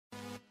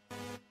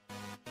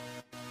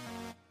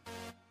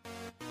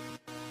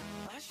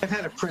I've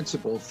had a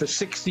principle for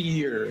 60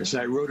 years.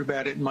 I wrote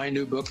about it in my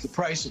new book, The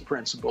Price of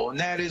Principle, and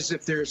that is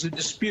if there's a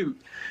dispute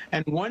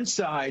and one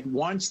side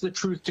wants the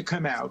truth to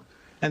come out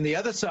and the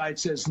other side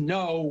says,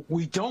 no,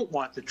 we don't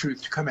want the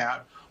truth to come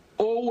out,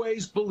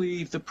 always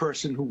believe the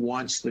person who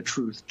wants the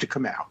truth to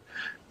come out.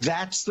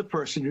 That's the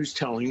person who's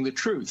telling the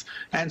truth.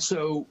 And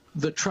so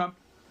the Trump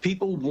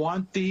people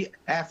want the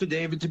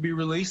affidavit to be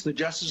released. The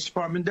Justice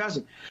Department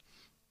doesn't.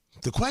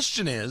 The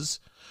question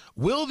is,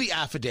 will the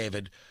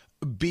affidavit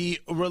be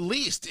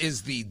released?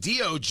 Is the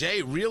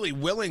DOJ really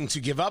willing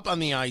to give up on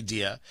the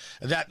idea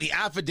that the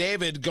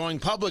affidavit going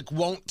public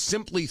won't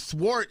simply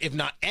thwart, if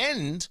not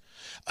end,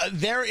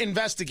 their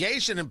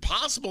investigation and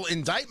possible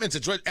indictments,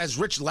 as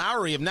Rich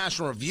Lowry of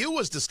National Review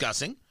was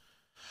discussing,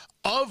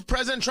 of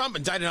President Trump?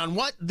 Indicted on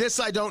what? This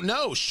I don't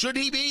know. Should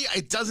he be?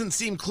 It doesn't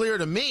seem clear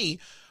to me.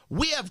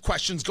 We have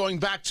questions going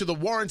back to the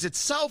warrant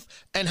itself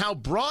and how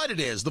broad it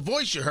is. The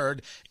voice you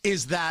heard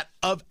is that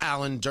of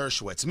Alan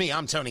Dershowitz.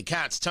 I'm Tony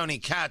Katz. Tony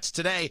Katz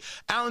today.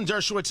 Alan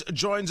Dershowitz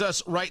joins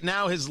us right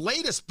now. His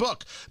latest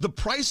book, The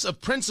Price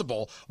of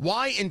Principle,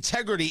 Why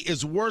Integrity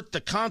is Worth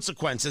the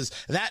Consequences.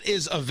 That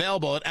is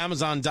available at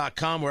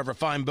Amazon.com, wherever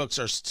fine books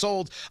are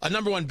sold. A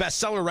 #1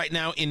 bestseller right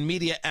now in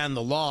media and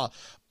the law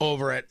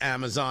over at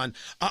Amazon.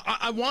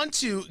 I want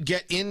to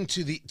get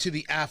into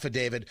the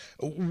affidavit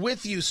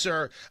with you,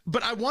 sir,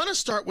 but I want to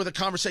start with a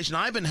conversation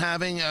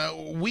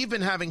we've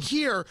been having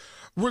here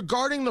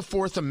regarding the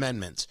Fourth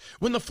Amendment.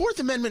 When the Fourth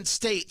Amendment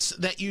states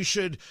that you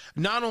should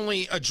not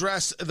only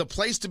address the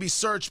place to be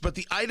searched, but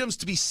the items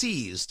to be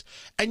seized,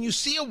 and you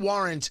see a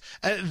warrant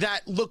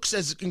that looks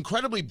as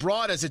incredibly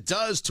broad as it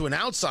does to an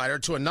outsider,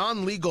 to a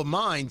non-legal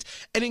mind,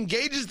 and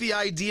engages the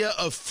idea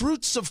of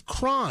fruits of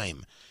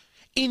crime,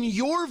 in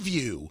your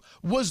view,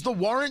 was the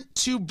warrant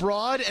too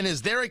broad, and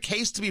is there a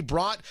case to be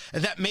brought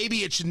that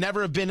maybe it should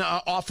never have been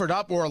offered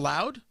up or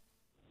allowed?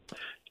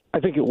 I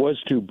think it was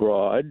too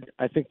broad.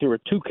 I think there were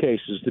two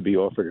cases to be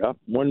offered up,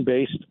 one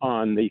based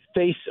on the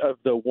face of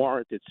the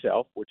warrant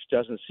itself, which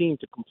doesn't seem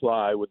to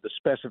comply with the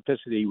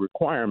specificity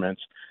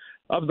requirements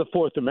of the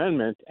Fourth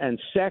Amendment,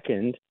 and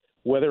second,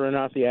 whether or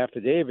not the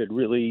affidavit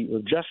really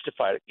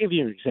justified it. I'll give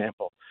you an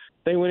example.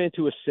 They went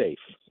into a safe.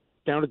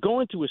 Now, to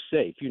go into a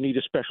safe, you need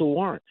a special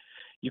warrant.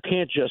 You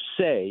can't just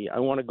say, I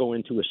want to go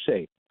into a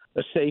safe.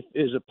 A safe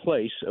is a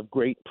place of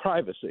great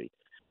privacy.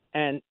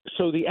 And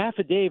so the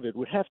affidavit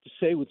would have to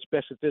say with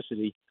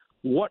specificity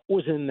what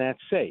was in that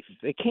safe.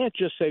 They can't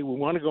just say, we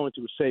want to go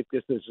into a safe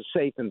because there's a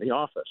safe in the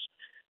office.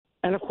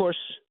 And, of course,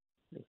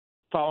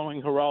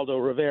 following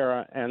Geraldo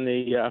Rivera and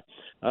the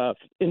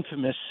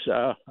infamous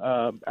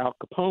Al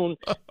Capone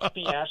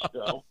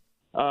fiasco,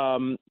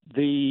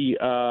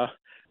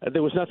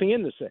 there was nothing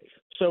in the safe.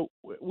 So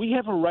we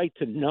have a right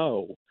to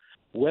know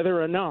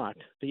whether or not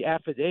the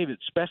affidavit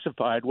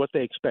specified what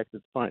they expected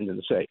to find in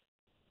the safe.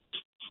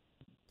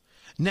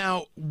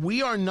 Now,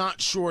 we are not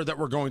sure that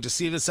we're going to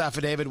see this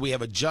affidavit. We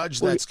have a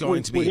judge that's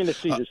going to be... We're going to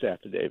see this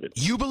affidavit.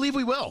 You believe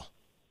we will?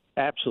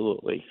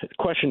 Absolutely. The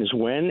question is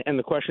when, and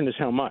the question is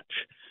how much.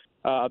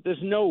 There's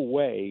no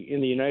way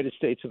in the United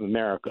States of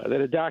America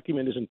that a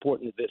document as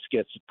important as this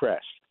gets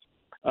suppressed.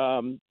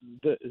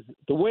 The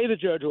way the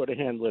judge ought to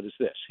handle it is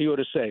this. He ought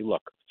to say,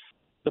 look,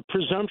 the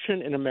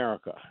presumption in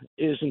America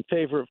is in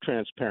favor of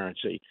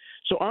transparency.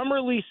 So I'm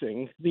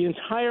releasing the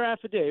entire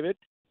affidavit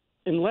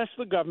unless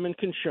the government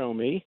can show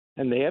me,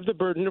 and they have the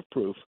burden of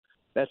proof,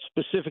 that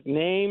specific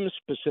names,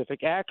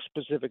 specific acts,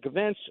 specific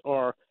events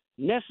are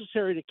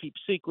necessary to keep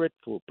secret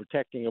for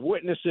protecting of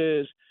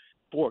witnesses,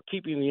 for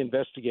keeping the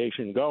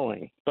investigation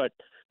going. But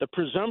the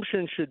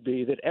presumption should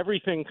be that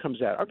everything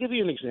comes out. I'll give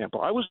you an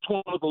example. I was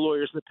one of the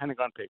lawyers in the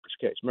Pentagon Papers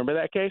case. Remember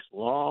that case?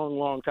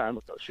 Long time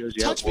ago.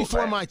 Touch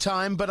before my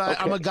time, but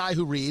I'm a guy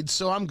who reads,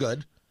 so I'm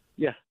good.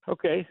 Yeah,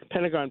 okay.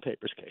 Pentagon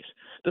Papers case.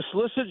 The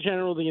Solicitor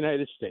General of the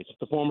United States,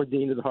 the former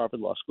dean of the Harvard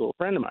Law School, a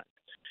friend of mine,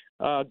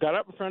 got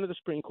up in front of the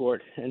Supreme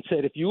Court and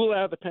said, if you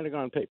allow the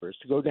Pentagon Papers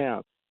to go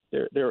down,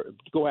 there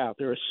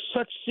are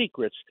such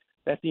secrets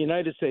that the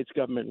United States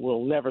government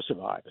will never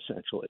survive,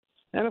 essentially.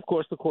 And, of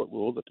course, the court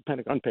ruled that the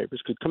Pentagon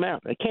Papers could come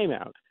out. They came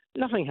out.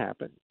 Nothing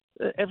happened.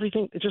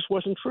 Everything, it just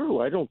wasn't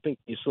true. I don't think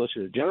the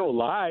Solicitor General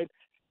lied.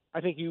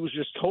 I think he was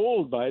just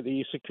told by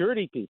the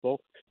security people,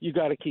 you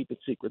got to keep it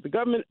secret. The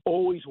government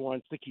always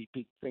wants to keep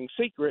things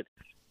secret,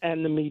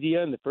 and the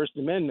media and the First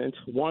Amendment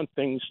want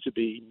things to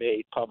be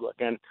made public.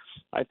 And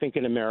I think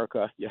in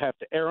America, you have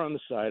to err on the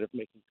side of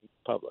making things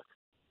public.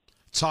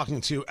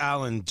 Talking to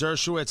Alan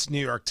Dershowitz,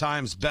 New York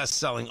Times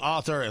best-selling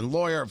author and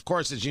lawyer. Of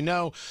course, as you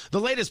know, the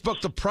latest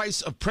book, The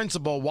Price of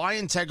Principle, Why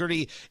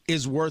Integrity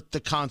is Worth the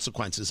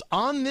Consequences.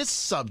 On this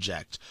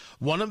subject,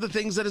 one of the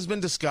things that has been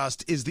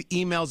discussed is the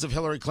emails of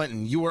Hillary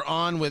Clinton. You were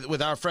on with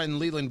our friend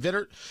Leland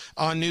Vittert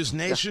on News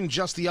Nation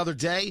just the other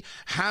day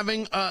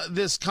having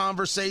this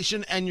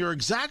conversation, and your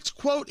exact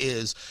quote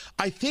is,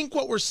 I think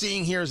what we're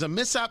seeing here is a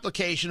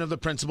misapplication of the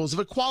principles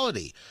of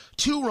equality.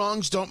 Two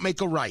wrongs don't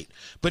make a right.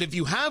 But if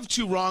you have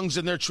two wrongs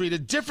and they're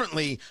treated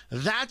differently,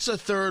 that's a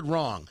third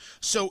wrong.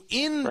 So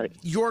in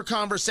your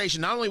conversation,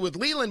 not only with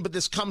Leland, but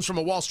this comes from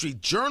a Wall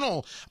Street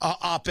Journal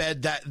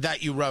op-ed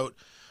that you wrote,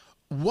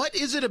 what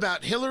is it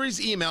about Hillary's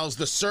emails,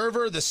 the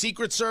server, the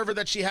secret server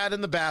that she had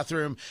in the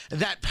bathroom,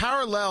 that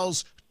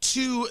parallels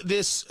to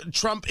this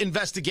Trump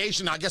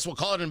investigation? I guess we'll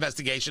call it an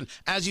investigation,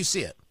 as you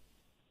see it.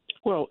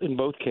 Well, in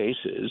both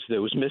cases,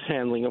 there was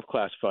mishandling of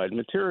classified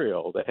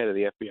material. The head of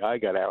the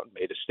FBI got out and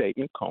made a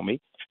statement, Comey,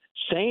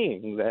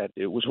 saying that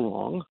it was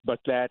wrong, but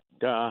that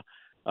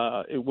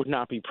it would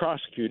not be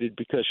prosecuted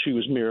because she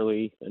was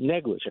merely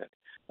negligent.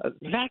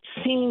 That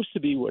seems to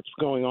be what's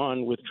going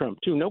on with Trump,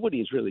 too. Nobody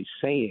is really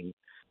saying,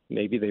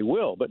 maybe they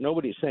will, but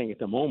nobody's saying at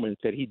the moment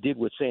that he did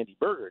what Sandy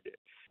Berger did,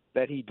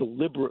 that he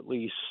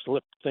deliberately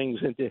slipped things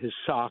into his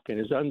sock and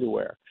his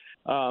underwear.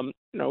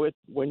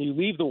 When you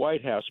leave the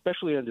White House,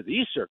 especially under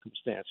these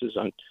circumstances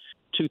on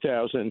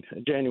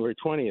January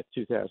 20th,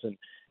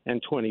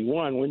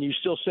 2021, when you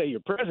still say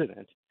you're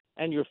president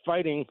and you're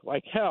fighting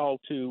like hell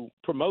to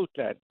promote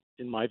that,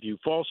 in my view,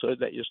 falsehood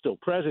that you're still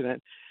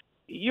president,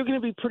 you're going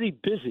to be pretty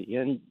busy.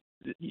 And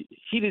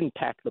he didn't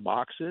pack the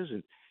boxes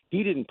and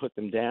he didn't put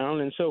them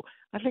down. And so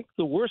I think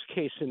the worst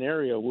case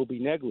scenario will be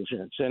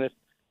negligence. And if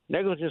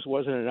negligence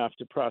wasn't enough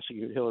to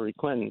prosecute Hillary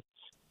Clinton,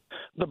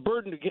 the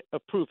burden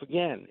of proof,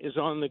 again, is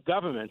on the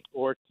government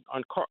or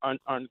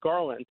on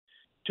Garland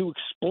to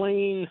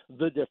explain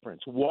the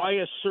difference. Why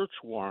a search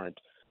warrant,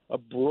 a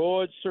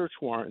broad search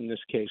warrant in this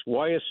case?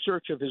 Why a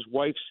search of his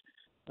wife's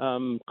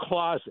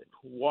closet?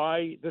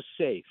 Why the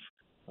safe?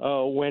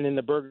 When in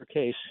the Berger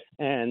case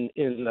and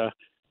in the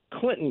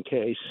Clinton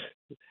case,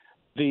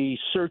 the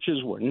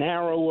searches were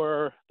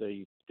narrower,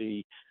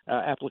 the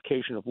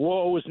application of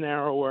law was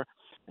narrower.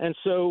 And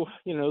so,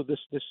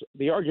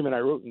 the argument I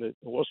wrote in the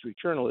Wall Street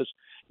Journal is,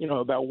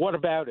 about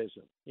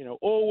whataboutism.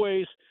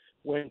 Always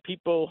when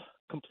people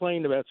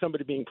complain about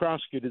somebody being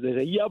prosecuted, they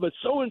say, yeah, but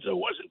so-and-so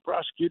wasn't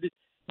prosecuted.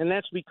 And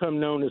that's become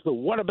known as the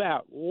what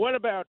about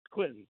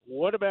Clinton?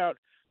 What about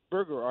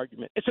Berger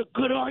argument? It's a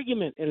good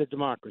argument in a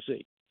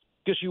democracy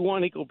because you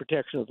want equal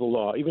protection of the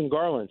law. Even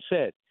Garland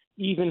said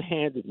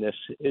even-handedness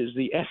is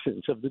the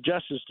essence of the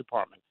Justice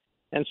Department.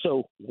 And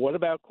so what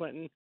about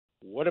Clinton?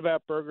 What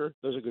about Berger?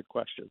 Those are good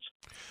questions.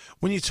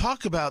 When you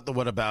talk about the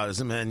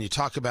whataboutism and you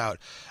talk about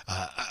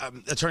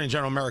Attorney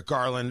General Merrick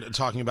Garland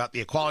talking about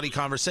the equality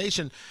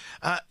conversation,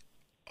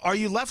 are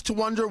you left to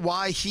wonder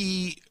why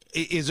he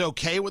is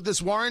okay with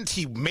this warrant?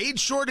 He made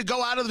sure to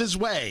go out of his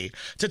way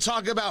to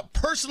talk about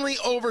personally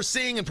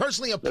overseeing and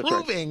personally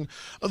approving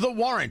the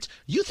warrant.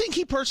 You think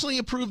he personally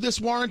approved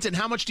this warrant, and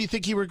how much do you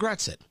think he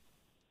regrets it?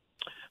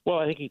 Well,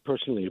 I think he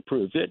personally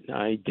approved it.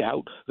 I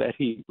doubt that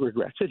he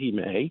regrets it. He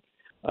may.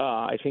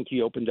 I think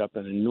he opened up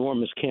an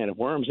enormous can of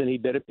worms, and he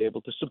better be able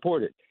to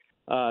support it.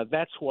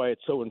 That's why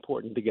it's so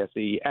important to get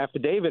the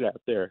affidavit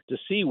out there to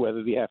see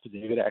whether the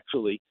affidavit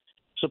actually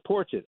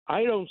supports it.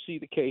 I don't see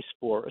the case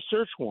for a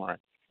search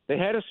warrant. They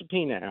had a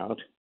subpoena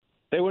out.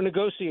 They were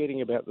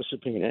negotiating about the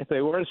subpoena. If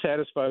they weren't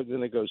satisfied with the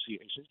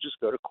negotiations, just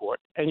go to court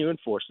and you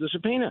enforce the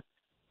subpoena.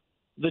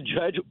 The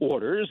judge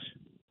orders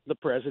the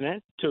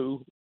president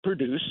to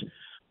produce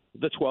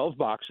the 12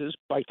 boxes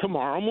by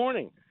tomorrow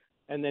morning.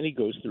 And then he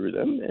goes through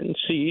them and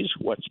sees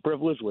what's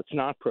privileged, what's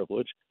not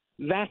privileged.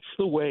 That's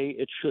the way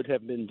it should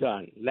have been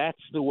done.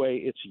 That's the way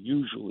it's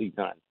usually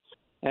done.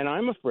 And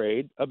I'm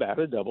afraid about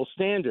a double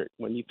standard.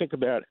 When you think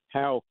about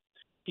how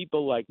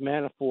people like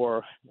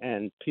Manafort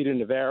and Peter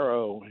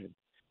Navarro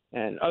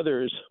and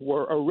others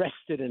were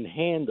arrested and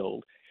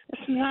handled,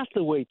 that's not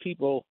the way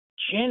people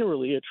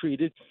generally are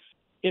treated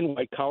in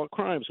white-collar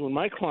crimes. When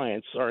my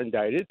clients are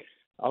indicted,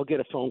 I'll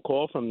get a phone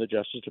call from the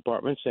Justice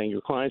Department saying,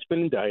 your client's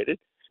been indicted.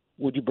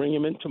 Would you bring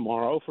him in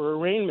tomorrow for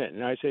arraignment?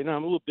 And I say, no,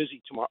 I'm a little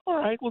busy tomorrow. All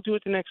right, we'll do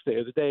it the next day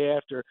or the day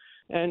after,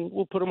 and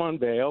we'll put him on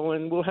bail,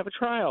 and we'll have a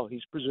trial.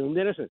 He's presumed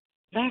innocent.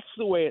 That's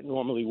the way it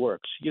normally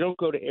works. You don't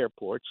go to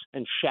airports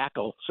and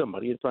shackle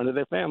somebody in front of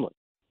their family.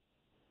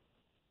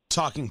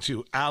 Talking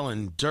to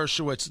Alan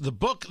Dershowitz. The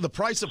book, The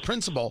Price of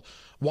Principle,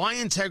 Why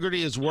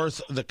Integrity is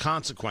Worth the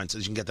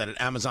Consequences. You can get that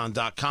at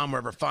Amazon.com,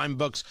 wherever fine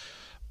books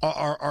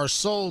are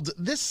sold.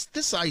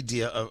 This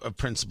idea of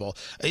principle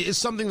is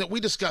something that we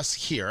discuss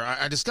here.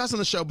 I discuss on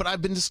the show, but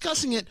I've been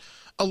discussing it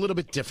a little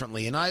bit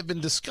differently, and I've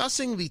been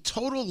discussing the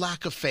total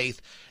lack of faith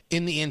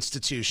in the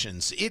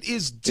institutions. It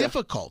is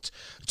difficult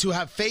to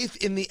have faith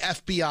in the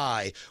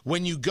FBI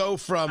when you go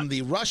from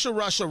the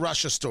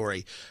Russia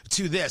story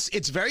to this.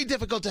 It's very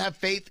difficult to have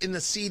faith in the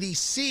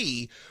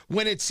CDC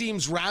when it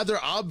seems rather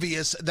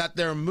obvious that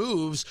their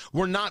moves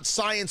were not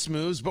science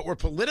moves, but were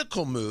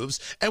political moves.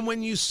 And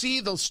when you see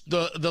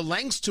the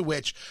lengths to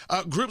which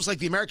groups like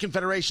the American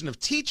Federation of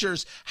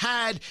Teachers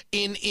had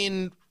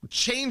in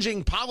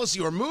changing policy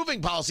or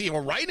moving policy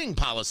or writing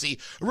policy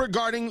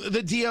regarding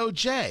the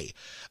DOJ.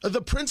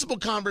 The principal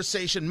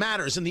conversation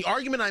matters. And the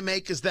argument I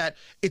make is that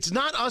it's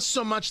not us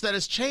so much that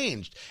has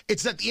changed.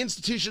 It's that the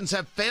institutions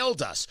have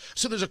failed us.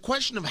 So there's a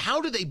question of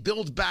how do they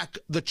build back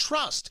the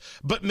trust?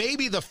 But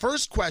maybe the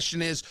first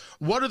question is,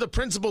 what are the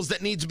principles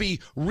that need to be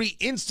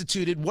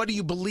reinstituted? What do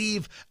you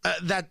believe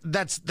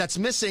that's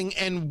missing?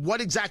 And what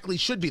exactly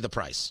should be the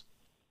price?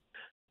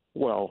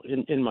 Well,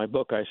 in my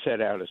book, I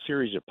set out a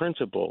series of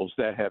principles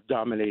that have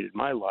dominated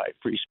my life: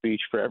 free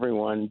speech for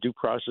everyone, due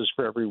process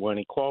for everyone,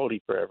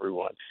 equality for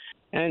everyone,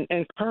 and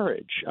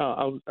courage.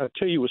 I'll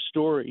tell you a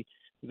story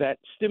that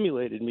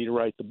stimulated me to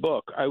write the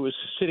book. I was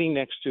sitting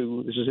next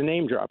to, this is a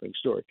name-dropping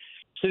story,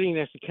 sitting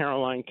next to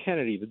Caroline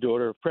Kennedy, the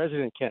daughter of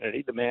President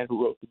Kennedy, the man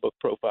who wrote the book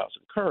Profiles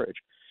in Courage.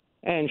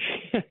 And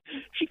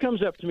she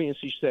comes up to me and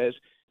she says,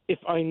 "If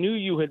I knew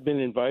you had been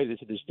invited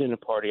to this dinner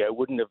party, I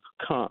wouldn't have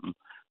come."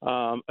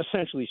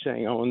 Essentially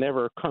saying, I will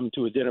never come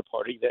to a dinner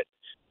party that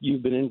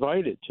you've been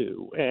invited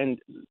to.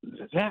 And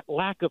that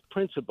lack of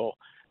principle,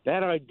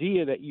 that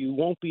idea that you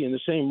won't be in the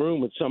same room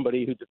with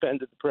somebody who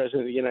defended the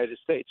President of the United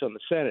States on the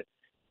Senate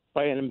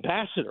by an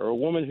ambassador, a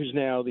woman who's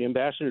now the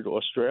ambassador to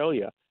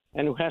Australia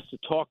and who has to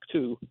talk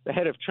to the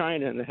head of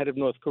China and the head of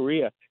North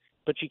Korea,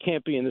 but she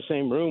can't be in the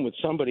same room with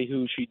somebody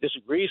who she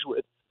disagrees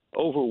with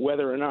over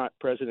whether or not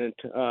President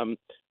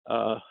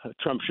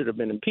Trump should have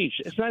been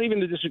impeached. It's not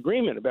even a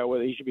disagreement about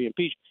whether he should be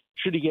impeached.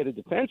 Should he get a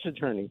defense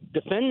attorney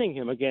defending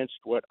him against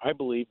what I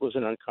believe was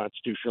an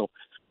unconstitutional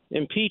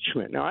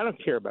impeachment? Now, I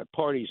don't care about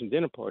parties and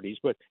dinner parties,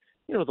 but,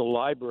 you know, the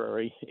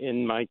library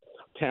in my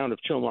town of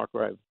Chilmark,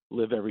 where I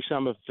live every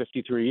summer for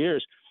 53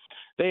 years,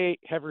 they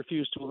have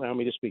refused to allow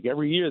me to speak.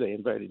 Every year they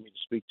invited me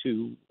to speak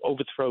to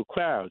overthrow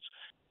crowds,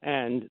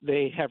 and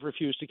they have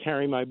refused to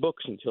carry my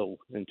books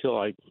until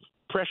I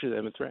pressure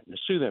them and threaten to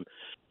sue them.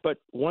 But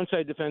once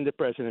I defended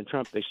President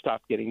Trump, they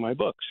stopped getting my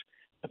books.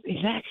 I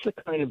mean, that's the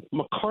kind of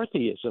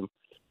McCarthyism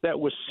that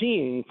we're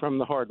seeing from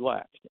the hard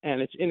left,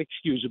 and it's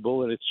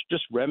inexcusable, and it's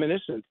just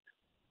reminiscent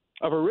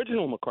of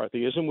original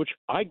McCarthyism, which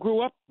I grew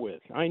up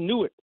with. I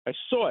knew it. I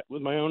saw it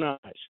with my own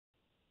eyes.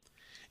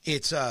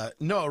 It's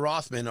Noah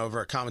Rothman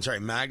over at Commentary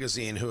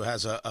Magazine, who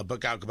has a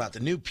book out about the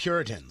New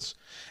Puritans,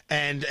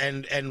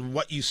 and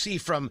what you see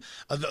from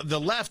the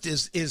left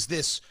is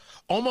this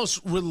almost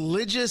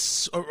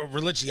religious or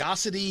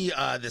religiosity,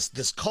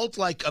 this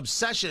cult-like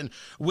obsession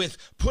with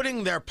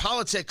putting their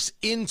politics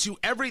into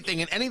everything,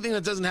 and anything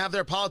that doesn't have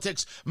their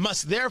politics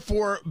must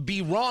therefore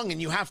be wrong,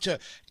 and you have to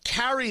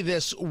carry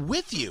this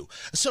with you.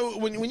 So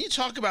when you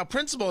talk about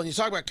principle and you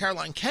talk about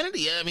Caroline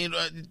Kennedy, I mean,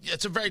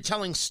 it's a very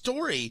telling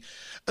story.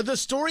 The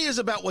story is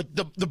about what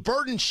the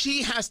burden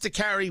she has to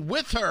carry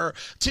with her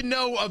to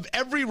know of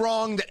every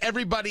wrong that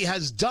everybody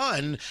has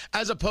done,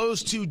 as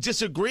opposed to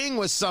disagreeing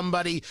with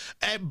somebody,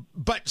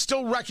 but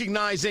still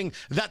recognizing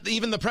that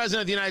even the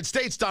President of the United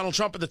States, Donald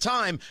Trump at the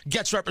time,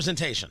 gets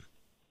representation.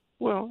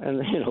 Well, and,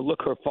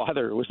 look, her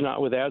father was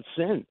not without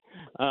sin.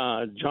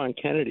 John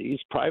Kennedy's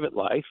private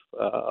life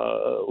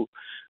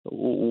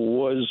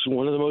was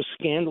one of the most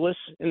scandalous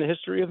in the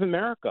history of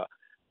America.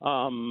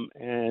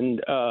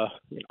 And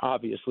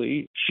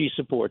obviously, she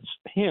supports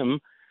him.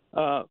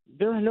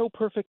 There are no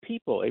perfect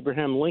people.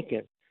 Abraham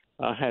Lincoln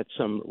had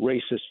some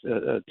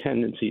racist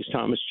tendencies.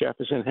 Thomas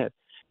Jefferson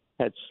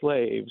had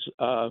slaves.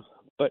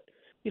 But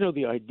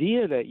the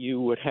idea that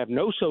you would have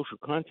no social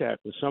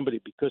contact with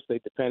somebody because they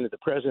defended the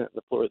president on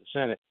the floor of the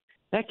Senate,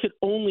 that could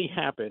only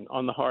happen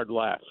on the hard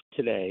left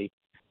today.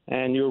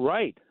 And you're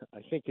right.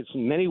 I think it's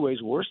in many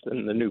ways worse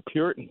than the New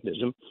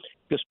Puritanism,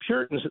 because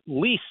Puritans at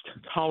least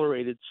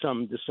tolerated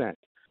some dissent.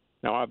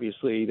 Now,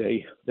 obviously,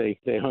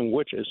 they hung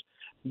witches,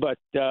 but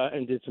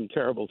and did some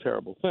terrible,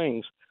 terrible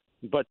things.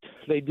 But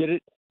they did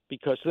it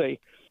because they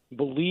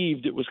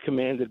believed it was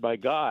commanded by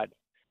God.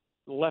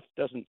 The left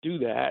doesn't do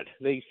that.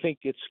 They think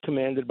it's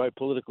commanded by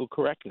political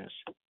correctness.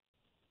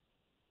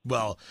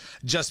 Well,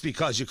 just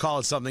because you call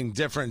it something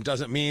different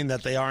doesn't mean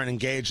that they aren't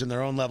engaged in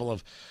their own level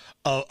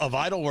of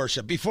idol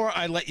worship. Before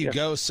I let you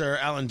go, sir,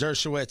 Alan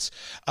Dershowitz,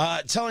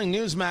 telling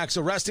Newsmax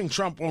arresting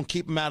Trump won't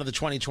keep him out of the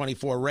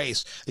 2024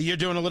 race. You're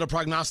doing a little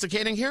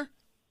prognosticating here?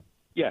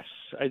 Yes,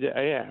 I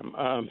am.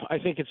 I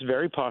think it's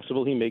very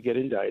possible he may get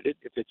indicted.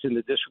 If it's in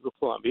the District of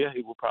Columbia,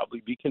 he will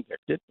probably be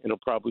convicted. It'll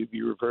probably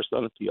be reversed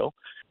on appeal.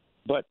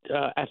 But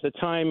at the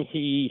time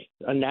he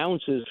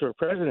announces for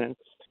president,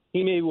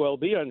 he may well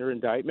be under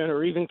indictment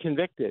or even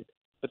convicted.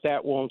 But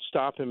that won't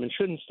stop him and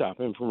shouldn't stop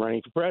him from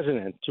running for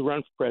president. To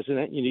run for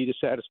president, you need to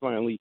satisfy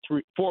only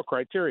four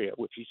criteria,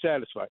 which he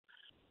satisfied.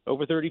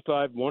 Over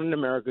 35, born in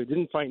America,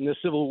 didn't fight in the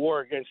Civil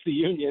War against the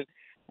Union,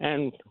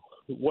 and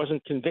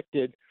wasn't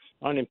convicted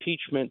on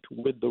impeachment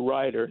with the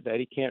rider that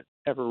he can't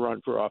ever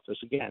run for office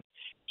again.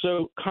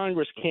 So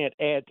Congress can't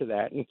add to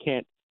that, and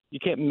you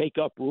can't make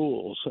up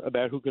rules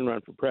about who can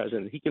run for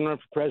president. He can run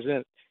for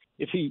president.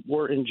 If he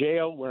were in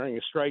jail wearing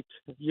a striped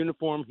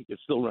uniform, he could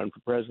still run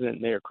for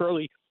president. Mayor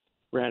Curley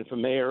ran for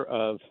mayor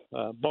of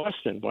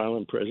Boston while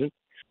in prison.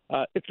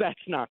 If that's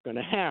not going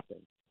to happen.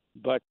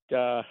 But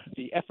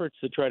the efforts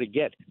to try to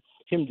get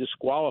him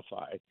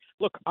disqualified.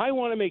 Look, I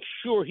want to make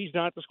sure he's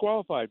not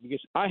disqualified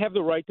because I have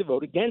the right to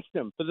vote against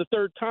him for the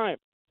third time.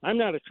 I'm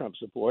not a Trump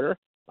supporter.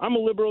 I'm a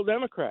liberal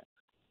Democrat.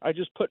 I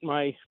just put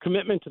my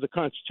commitment to the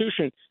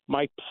Constitution,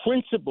 my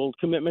principled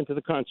commitment to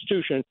the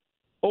Constitution,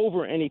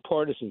 over any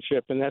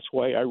partisanship, and that's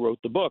why I wrote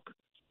the book,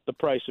 The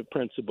Price of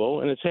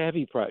Principle, and it's a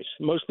heavy price.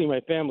 Mostly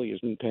my family has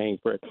been paying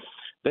for it.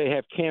 They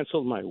have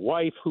canceled my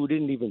wife, who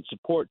didn't even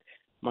support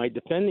my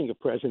defending of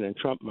President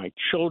Trump, my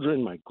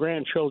children, my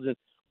grandchildren,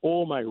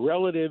 all my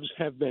relatives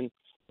have been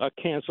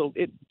canceled.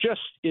 It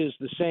just is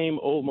the same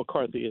old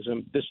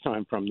McCarthyism, this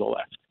time from the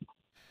left.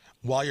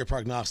 While you're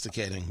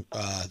prognosticating,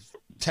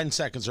 10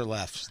 seconds or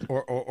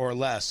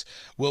less,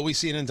 will we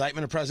see an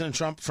indictment of President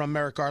Trump from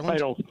Merrick Garland?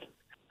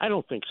 I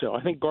don't think so.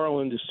 I think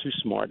Garland is too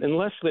smart.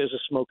 Unless there's a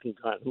smoking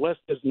gun, unless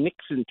there's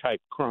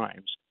Nixon-type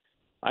crimes,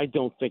 I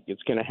don't think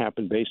it's going to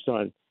happen based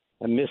on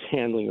a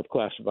mishandling of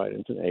classified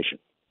information.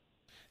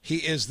 He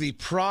is the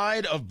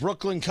pride of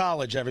Brooklyn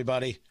College,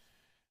 everybody.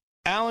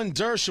 Alan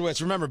Dershowitz,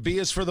 remember, B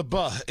is for the B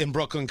in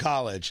Brooklyn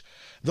College.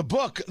 The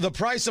book, The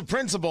Price of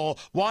Principle,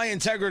 Why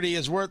Integrity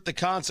is Worth the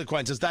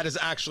Consequences. That is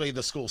actually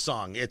the school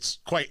song. It's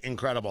quite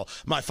incredible.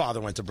 My father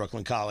went to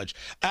Brooklyn College.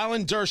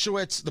 Alan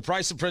Dershowitz, The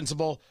Price of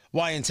Principle,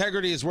 Why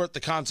Integrity is Worth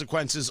the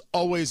Consequences.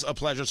 Always a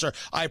pleasure, sir.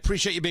 I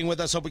appreciate you being with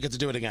us. Hope we get to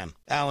do it again.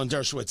 Alan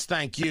Dershowitz,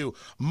 thank you.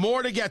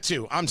 More to get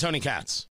to. I'm Tony Katz.